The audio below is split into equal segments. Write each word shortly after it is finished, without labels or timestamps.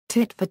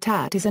Tit for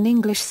tat is an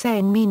English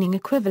saying meaning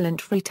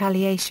equivalent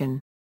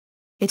retaliation.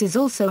 It is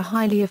also a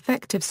highly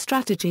effective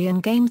strategy in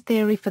game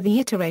theory for the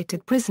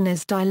iterated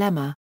prisoner's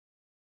dilemma.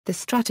 The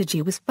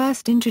strategy was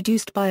first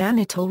introduced by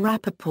Anatol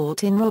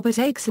Rapoport in Robert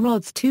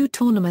Axelrod's two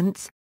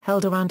tournaments,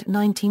 held around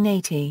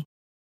 1980.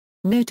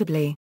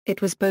 Notably, it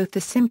was both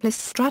the simplest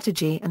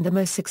strategy and the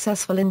most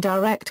successful in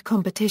direct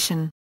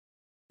competition.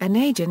 An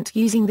agent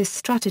using this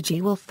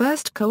strategy will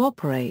first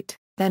cooperate,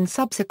 then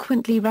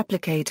subsequently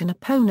replicate an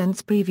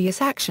opponent's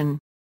previous action.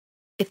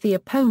 If the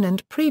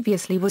opponent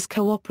previously was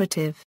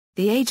cooperative,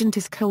 the agent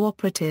is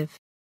cooperative.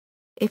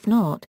 If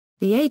not,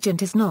 the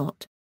agent is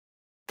not.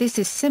 This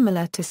is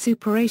similar to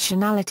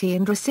superrationality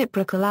and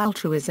reciprocal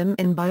altruism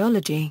in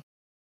biology.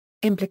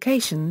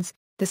 Implications: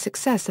 the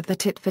success of the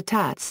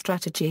tit-for-tat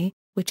strategy,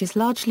 which is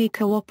largely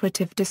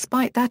cooperative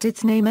despite that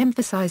its name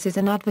emphasizes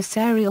an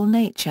adversarial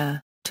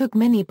nature, took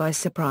many by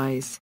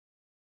surprise.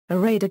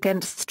 Arrayed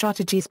against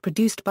strategies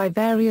produced by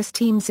various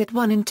teams, it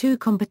won in two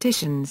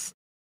competitions.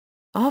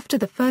 After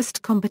the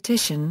first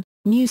competition,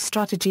 new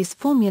strategies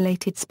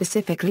formulated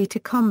specifically to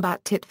combat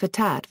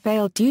tit-for-tat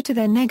failed due to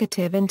their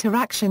negative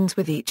interactions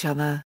with each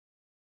other.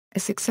 A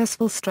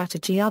successful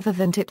strategy other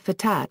than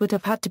tit-for-tat would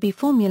have had to be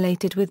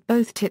formulated with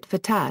both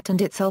tit-for-tat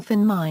and itself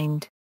in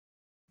mind.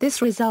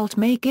 This result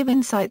may give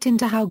insight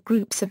into how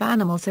groups of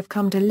animals have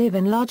come to live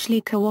in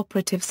largely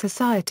cooperative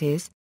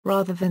societies,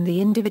 rather than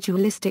the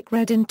individualistic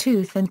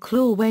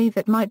red-in-tooth-and-claw way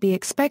that might be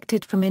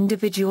expected from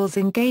individuals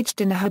engaged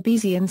in a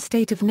Hobbesian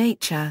state of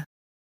nature.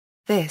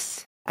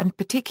 This, and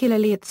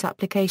particularly its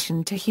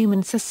application to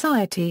human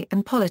society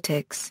and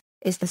politics,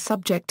 is the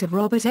subject of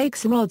Robert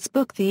Axelrod's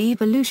book The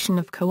Evolution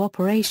of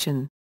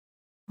Cooperation.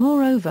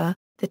 Moreover,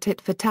 the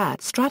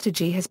tit-for-tat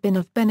strategy has been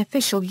of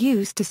beneficial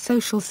use to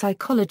social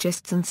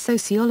psychologists and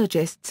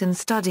sociologists in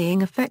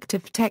studying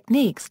effective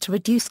techniques to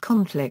reduce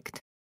conflict.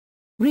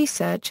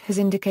 Research has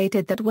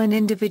indicated that when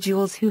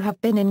individuals who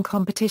have been in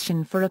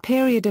competition for a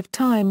period of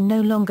time no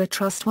longer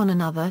trust one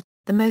another,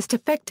 the most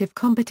effective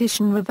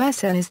competition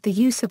reversal is the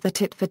use of the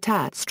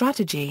tit-for-tat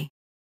strategy.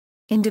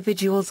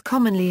 Individuals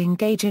commonly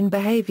engage in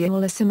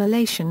behavioral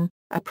assimilation,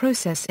 a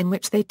process in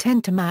which they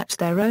tend to match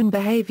their own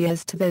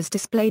behaviors to those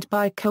displayed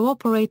by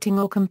cooperating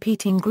or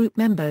competing group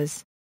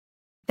members.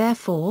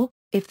 Therefore,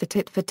 if the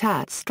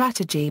tit-for-tat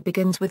strategy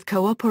begins with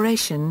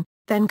cooperation,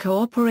 then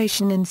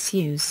cooperation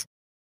ensues.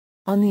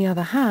 On the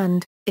other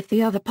hand, if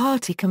the other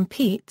party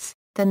competes,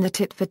 then the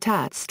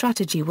tit-for-tat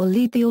strategy will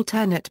lead the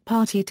alternate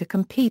party to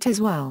compete as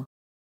well.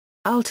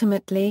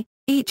 Ultimately,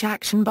 each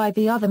action by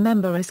the other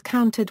member is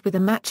countered with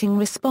a matching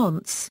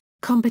response,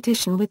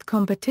 competition with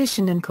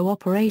competition and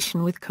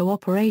cooperation with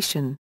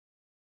cooperation.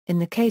 In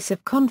the case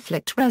of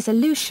conflict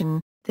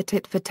resolution, the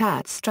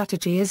tit-for-tat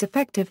strategy is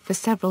effective for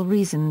several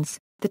reasons.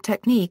 The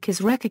technique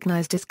is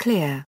recognized as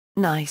clear,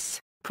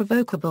 nice,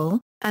 provocable,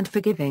 and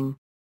forgiving.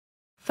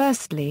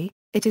 Firstly,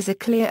 it is a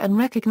clear and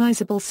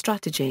recognizable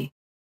strategy.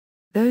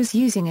 Those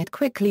using it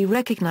quickly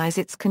recognize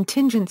its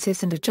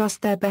contingencies and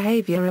adjust their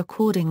behavior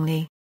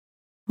accordingly.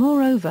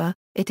 Moreover,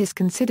 it is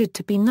considered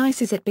to be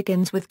nice as it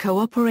begins with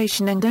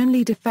cooperation and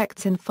only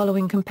defects in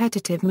following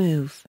competitive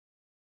move.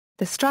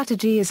 The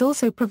strategy is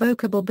also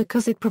provocable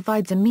because it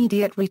provides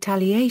immediate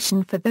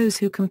retaliation for those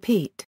who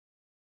compete.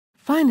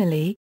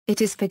 Finally, it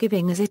is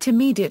forgiving as it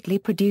immediately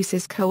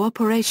produces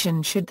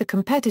cooperation should the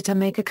competitor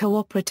make a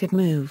cooperative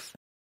move.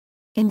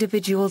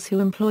 Individuals who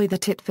employ the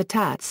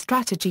tit-for-tat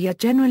strategy are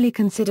generally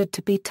considered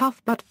to be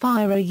tough but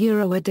fire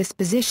a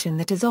disposition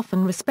that is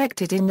often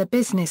respected in the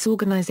business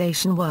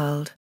organization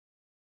world.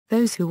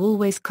 Those who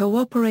always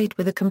cooperate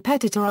with a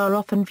competitor are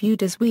often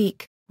viewed as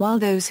weak, while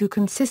those who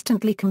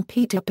consistently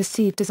compete are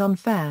perceived as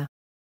unfair.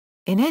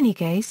 In any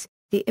case,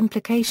 the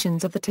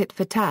implications of the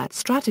tit-for-tat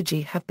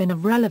strategy have been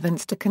of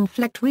relevance to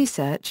conflict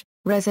research,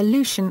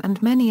 resolution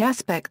and many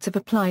aspects of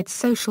applied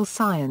social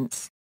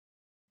science.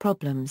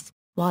 Problems: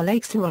 while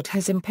Axelrod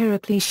has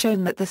empirically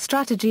shown that the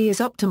strategy is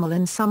optimal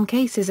in some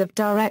cases of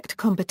direct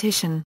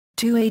competition,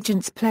 two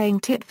agents playing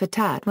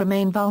tit-for-tat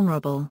remain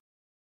vulnerable.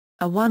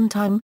 A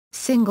one-time,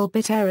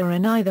 single-bit error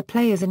in either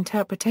player's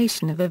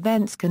interpretation of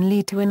events can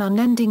lead to an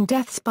unending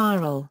death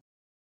spiral.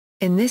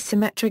 In this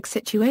symmetric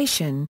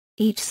situation,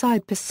 each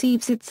side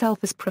perceives itself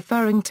as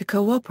preferring to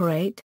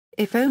cooperate,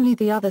 if only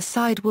the other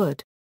side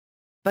would.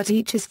 But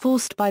each is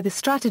forced by the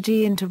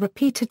strategy into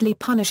repeatedly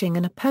punishing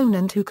an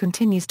opponent who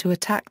continues to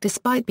attack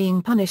despite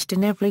being punished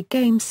in every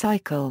game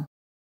cycle.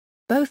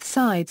 Both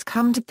sides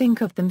come to think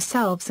of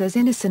themselves as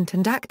innocent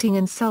and acting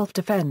in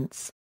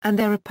self-defense, and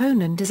their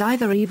opponent is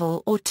either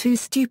evil or too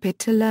stupid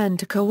to learn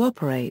to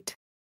cooperate.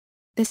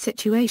 This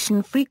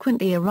situation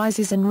frequently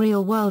arises in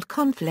real-world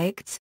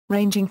conflicts,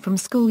 ranging from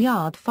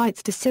schoolyard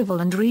fights to civil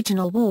and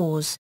regional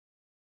wars.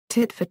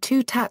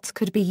 Tit-for-tat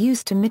could be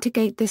used to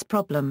mitigate this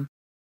problem.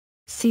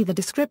 See the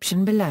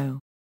description below.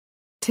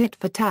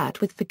 Tit-for-tat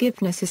with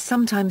forgiveness is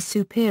sometimes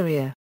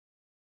superior.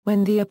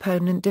 When the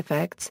opponent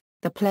defects,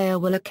 the player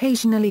will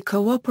occasionally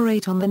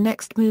cooperate on the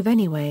next move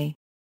anyway.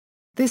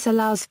 This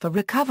allows for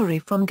recovery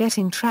from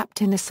getting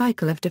trapped in a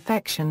cycle of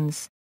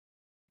defections.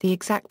 The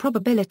exact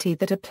probability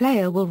that a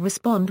player will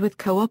respond with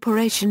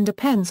cooperation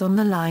depends on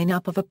the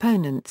lineup of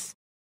opponents.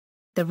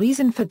 The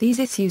reason for these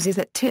issues is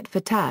that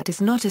tit-for-tat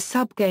is not a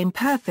subgame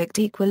perfect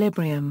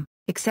equilibrium,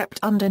 except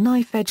under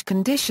knife-edge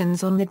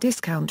conditions on the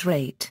discount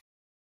rate.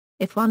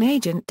 If one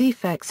agent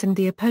defects and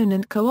the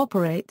opponent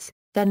cooperates,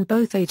 then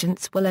both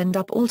agents will end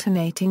up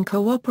alternating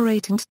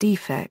cooperate and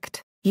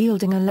defect,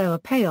 yielding a lower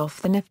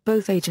payoff than if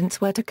both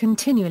agents were to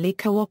continually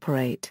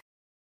cooperate.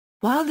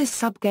 While this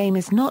subgame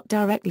is not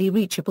directly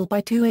reachable by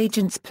two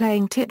agents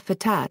playing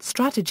tit-for-tat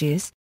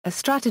strategies, a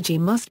strategy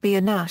must be a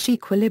Nash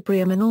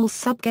equilibrium in all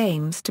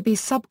subgames to be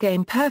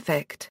subgame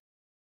perfect.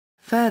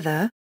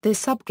 Further,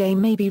 this subgame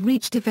may be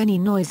reached if any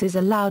noise is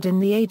allowed in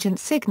the agent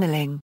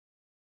signaling.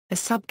 A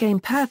subgame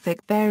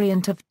perfect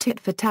variant of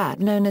tit-for-tat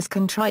known as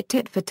contrite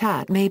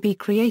tit-for-tat may be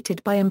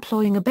created by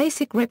employing a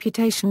basic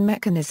reputation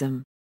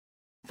mechanism.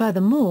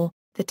 Furthermore,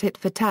 the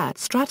tit-for-tat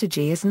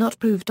strategy is not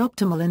proved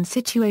optimal in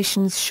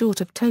situations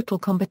short of total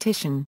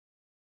competition.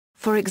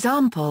 For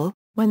example,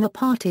 when the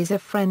parties are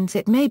friends,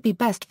 it may be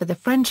best for the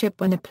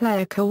friendship when a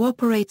player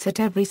cooperates at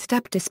every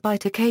step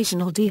despite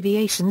occasional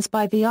deviations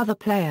by the other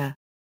player.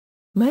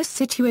 Most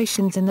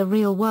situations in the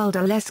real world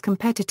are less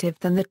competitive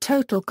than the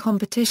total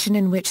competition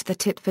in which the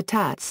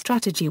tit-for-tat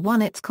strategy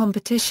won its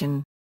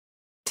competition.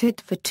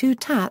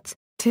 Tit-for-two-tats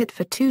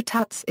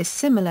is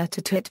similar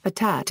to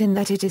tit-for-tat in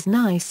that it is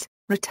nice,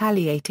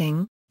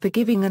 retaliating,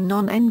 forgiving and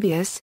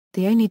non-envious,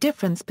 the only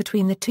difference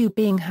between the two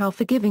being how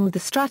forgiving the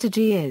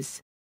strategy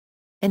is.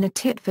 In a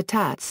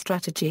tit-for-tat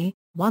strategy,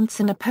 once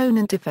an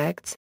opponent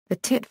defects, the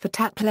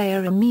tit-for-tat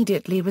player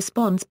immediately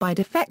responds by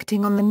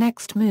defecting on the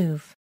next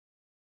move.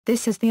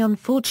 This has the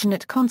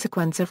unfortunate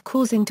consequence of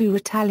causing two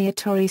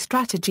retaliatory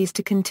strategies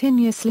to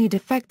continuously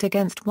defect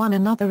against one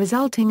another,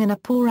 resulting in a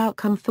poor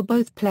outcome for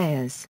both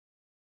players.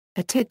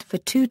 A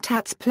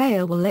tit-for-two-tats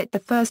player will let the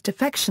first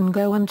defection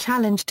go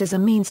unchallenged as a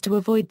means to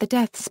avoid the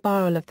death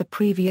spiral of the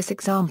previous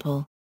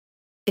example.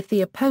 If the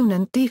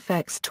opponent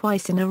defects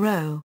twice in a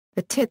row,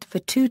 the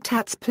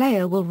tit-for-two-tats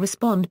player will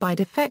respond by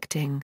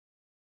defecting.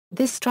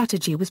 This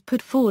strategy was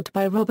put forward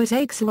by Robert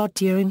Axelrod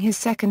during his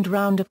second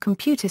round of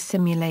computer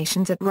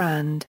simulations at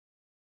RAND.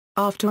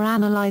 After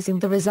analyzing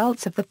the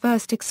results of the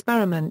first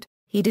experiment,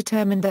 he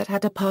determined that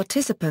had a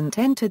participant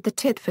entered the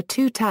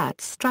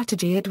tit-for-two-tats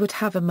strategy, it would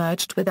have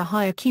emerged with a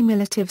higher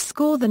cumulative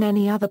score than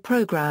any other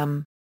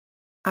program.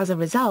 As a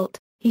result,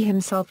 he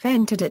himself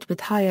entered it with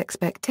high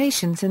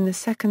expectations in the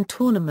second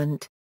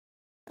tournament.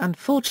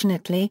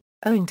 Unfortunately,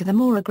 owing to the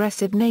more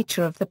aggressive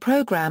nature of the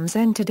programs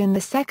entered in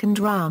the second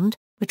round,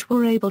 which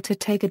were able to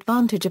take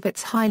advantage of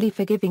its highly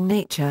forgiving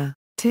nature,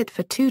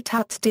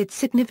 tit-for-two-tats did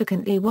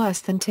significantly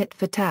worse than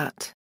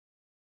tit-for-tat.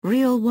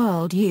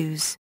 Real-world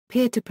use,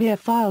 peer-to-peer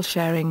file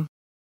sharing.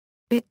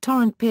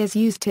 BitTorrent peers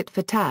use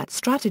tit-for-tat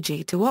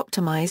strategy to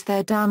optimize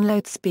their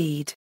download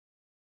speed.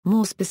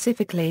 More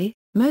specifically,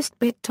 most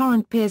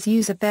BitTorrent peers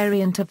use a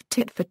variant of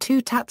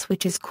tit-for-two-tats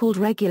which is called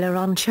regular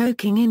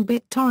unchoking in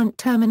BitTorrent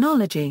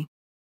terminology.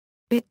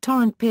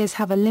 BitTorrent peers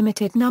have a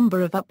limited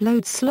number of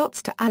upload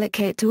slots to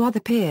allocate to other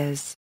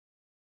peers.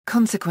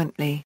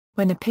 Consequently,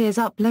 when a peer's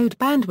upload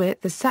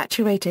bandwidth is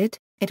saturated,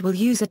 it will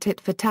use a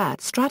tit-for-tat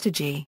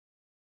strategy.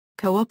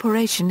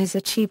 Cooperation is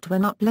achieved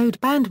when upload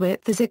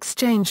bandwidth is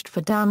exchanged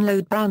for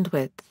download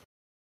bandwidth.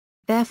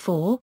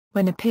 Therefore,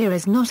 when a peer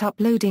is not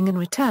uploading in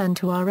return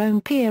to our own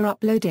peer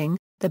uploading,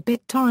 the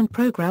BitTorrent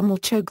program will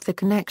choke the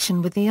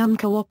connection with the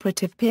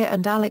uncooperative peer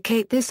and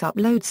allocate this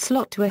upload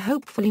slot to a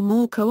hopefully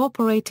more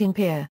cooperating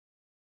peer.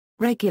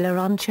 Regular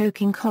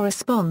unchoking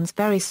corresponds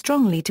very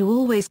strongly to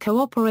always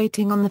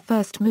cooperating on the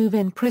first move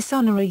in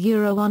Persona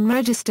Euro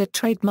unregistered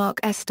trademark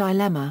S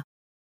dilemma.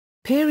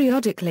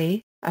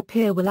 Periodically, a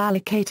peer will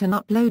allocate an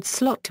upload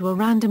slot to a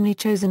randomly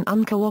chosen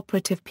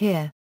uncooperative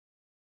peer.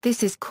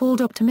 This is called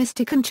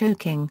optimistic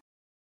unchoking.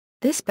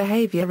 This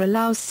behavior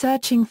allows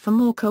searching for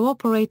more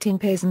cooperating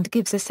peers and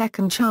gives a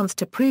second chance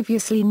to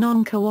previously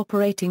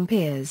non-cooperating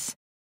peers.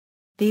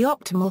 The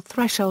optimal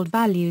threshold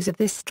values of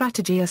this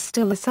strategy are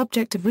still a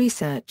subject of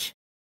research.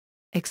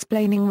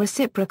 Explaining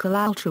reciprocal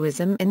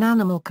altruism in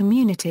animal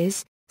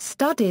communities,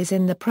 studies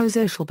in the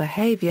prosocial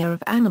behavior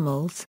of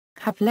animals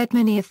have led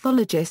many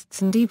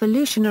ethologists and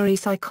evolutionary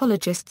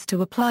psychologists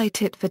to apply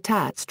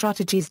tit-for-tat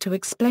strategies to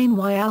explain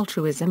why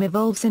altruism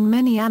evolves in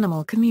many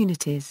animal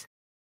communities.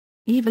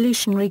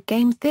 Evolutionary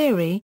game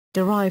theory,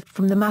 derived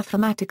from the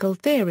mathematical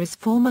theories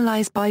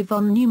formalized by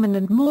von Neumann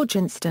and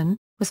Morgenstern,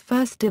 was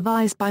first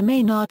devised by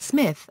Maynard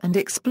Smith and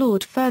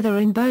explored further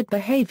in bird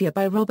behavior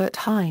by Robert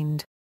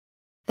Hind.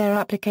 Their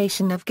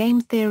application of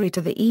game theory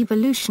to the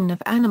evolution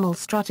of animal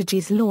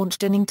strategies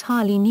launched an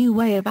entirely new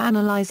way of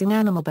analyzing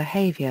animal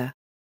behavior.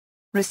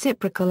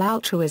 Reciprocal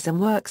altruism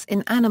works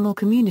in animal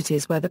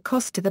communities where the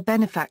cost to the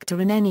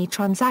benefactor in any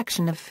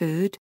transaction of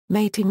food,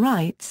 mating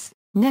rights,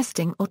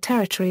 nesting or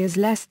territory is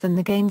less than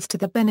the gains to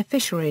the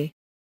beneficiary.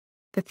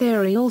 The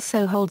theory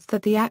also holds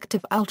that the act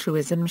of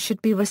altruism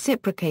should be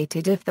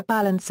reciprocated if the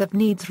balance of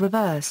needs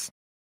reverse.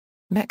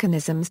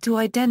 Mechanisms to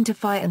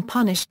identify and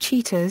punish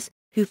cheaters,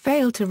 who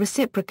fail to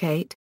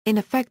reciprocate, in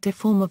effect a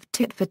form of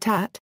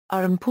tit-for-tat,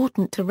 are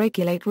important to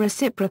regulate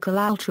reciprocal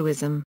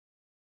altruism.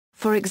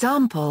 For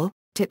example,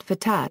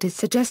 tit-for-tat is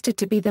suggested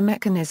to be the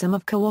mechanism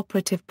of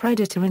cooperative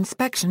predator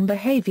inspection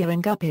behavior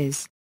in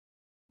guppies.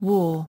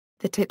 War,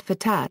 the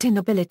tit-for-tat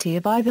inability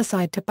of either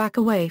side to back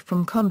away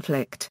from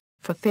conflict,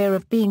 for fear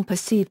of being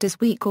perceived as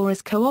weak or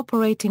as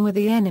cooperating with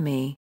the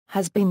enemy,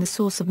 has been the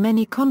source of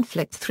many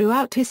conflicts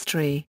throughout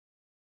history.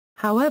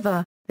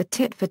 However, the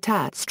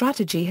tit-for-tat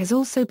strategy has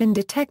also been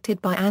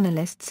detected by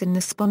analysts in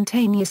the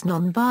spontaneous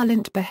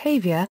non-violent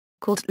behavior,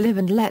 called live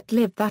and let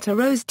live, that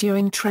arose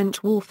during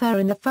trench warfare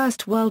in the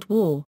First World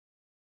War.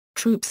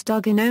 Troops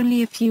dug in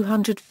only a few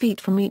hundred feet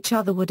from each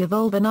other would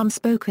evolve an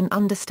unspoken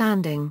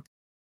understanding.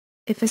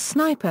 If a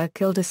sniper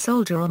killed a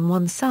soldier on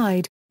one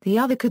side, the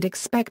other could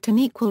expect an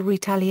equal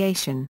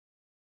retaliation.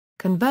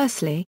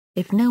 Conversely,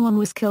 if no one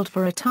was killed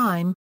for a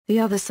time, the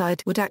other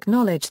side would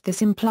acknowledge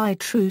this implied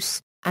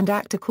truce, and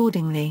act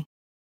accordingly.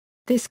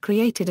 This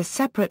created a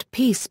separate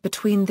peace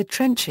between the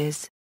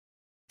trenches.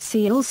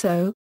 See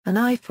also, an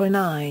eye for an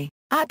eye,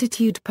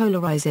 attitude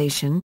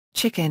polarization,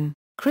 chicken,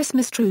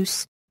 Christmas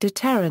truce,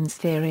 deterrence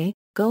theory,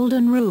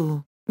 golden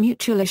rule,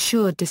 mutual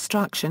assured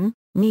destruction,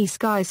 Nice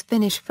Guys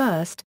Finish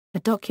First, a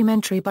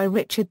documentary by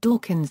Richard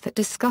Dawkins that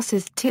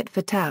discusses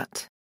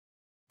tit-for-tat.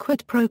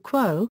 Quid pro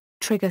quo,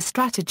 trigger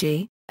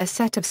strategy, a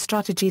set of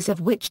strategies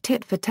of which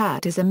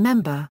tit-for-tat is a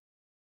member.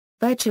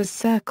 Virtuous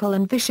circle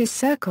and vicious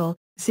circle,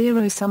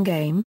 zero-sum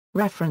game,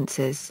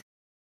 references.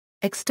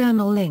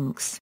 External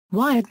links,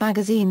 Wired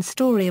magazine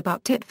story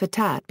about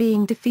tit-for-tat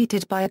being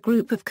defeated by a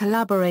group of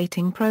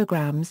collaborating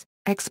programs,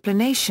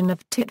 explanation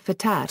of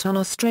tit-for-tat on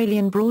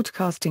Australian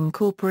Broadcasting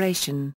Corporation.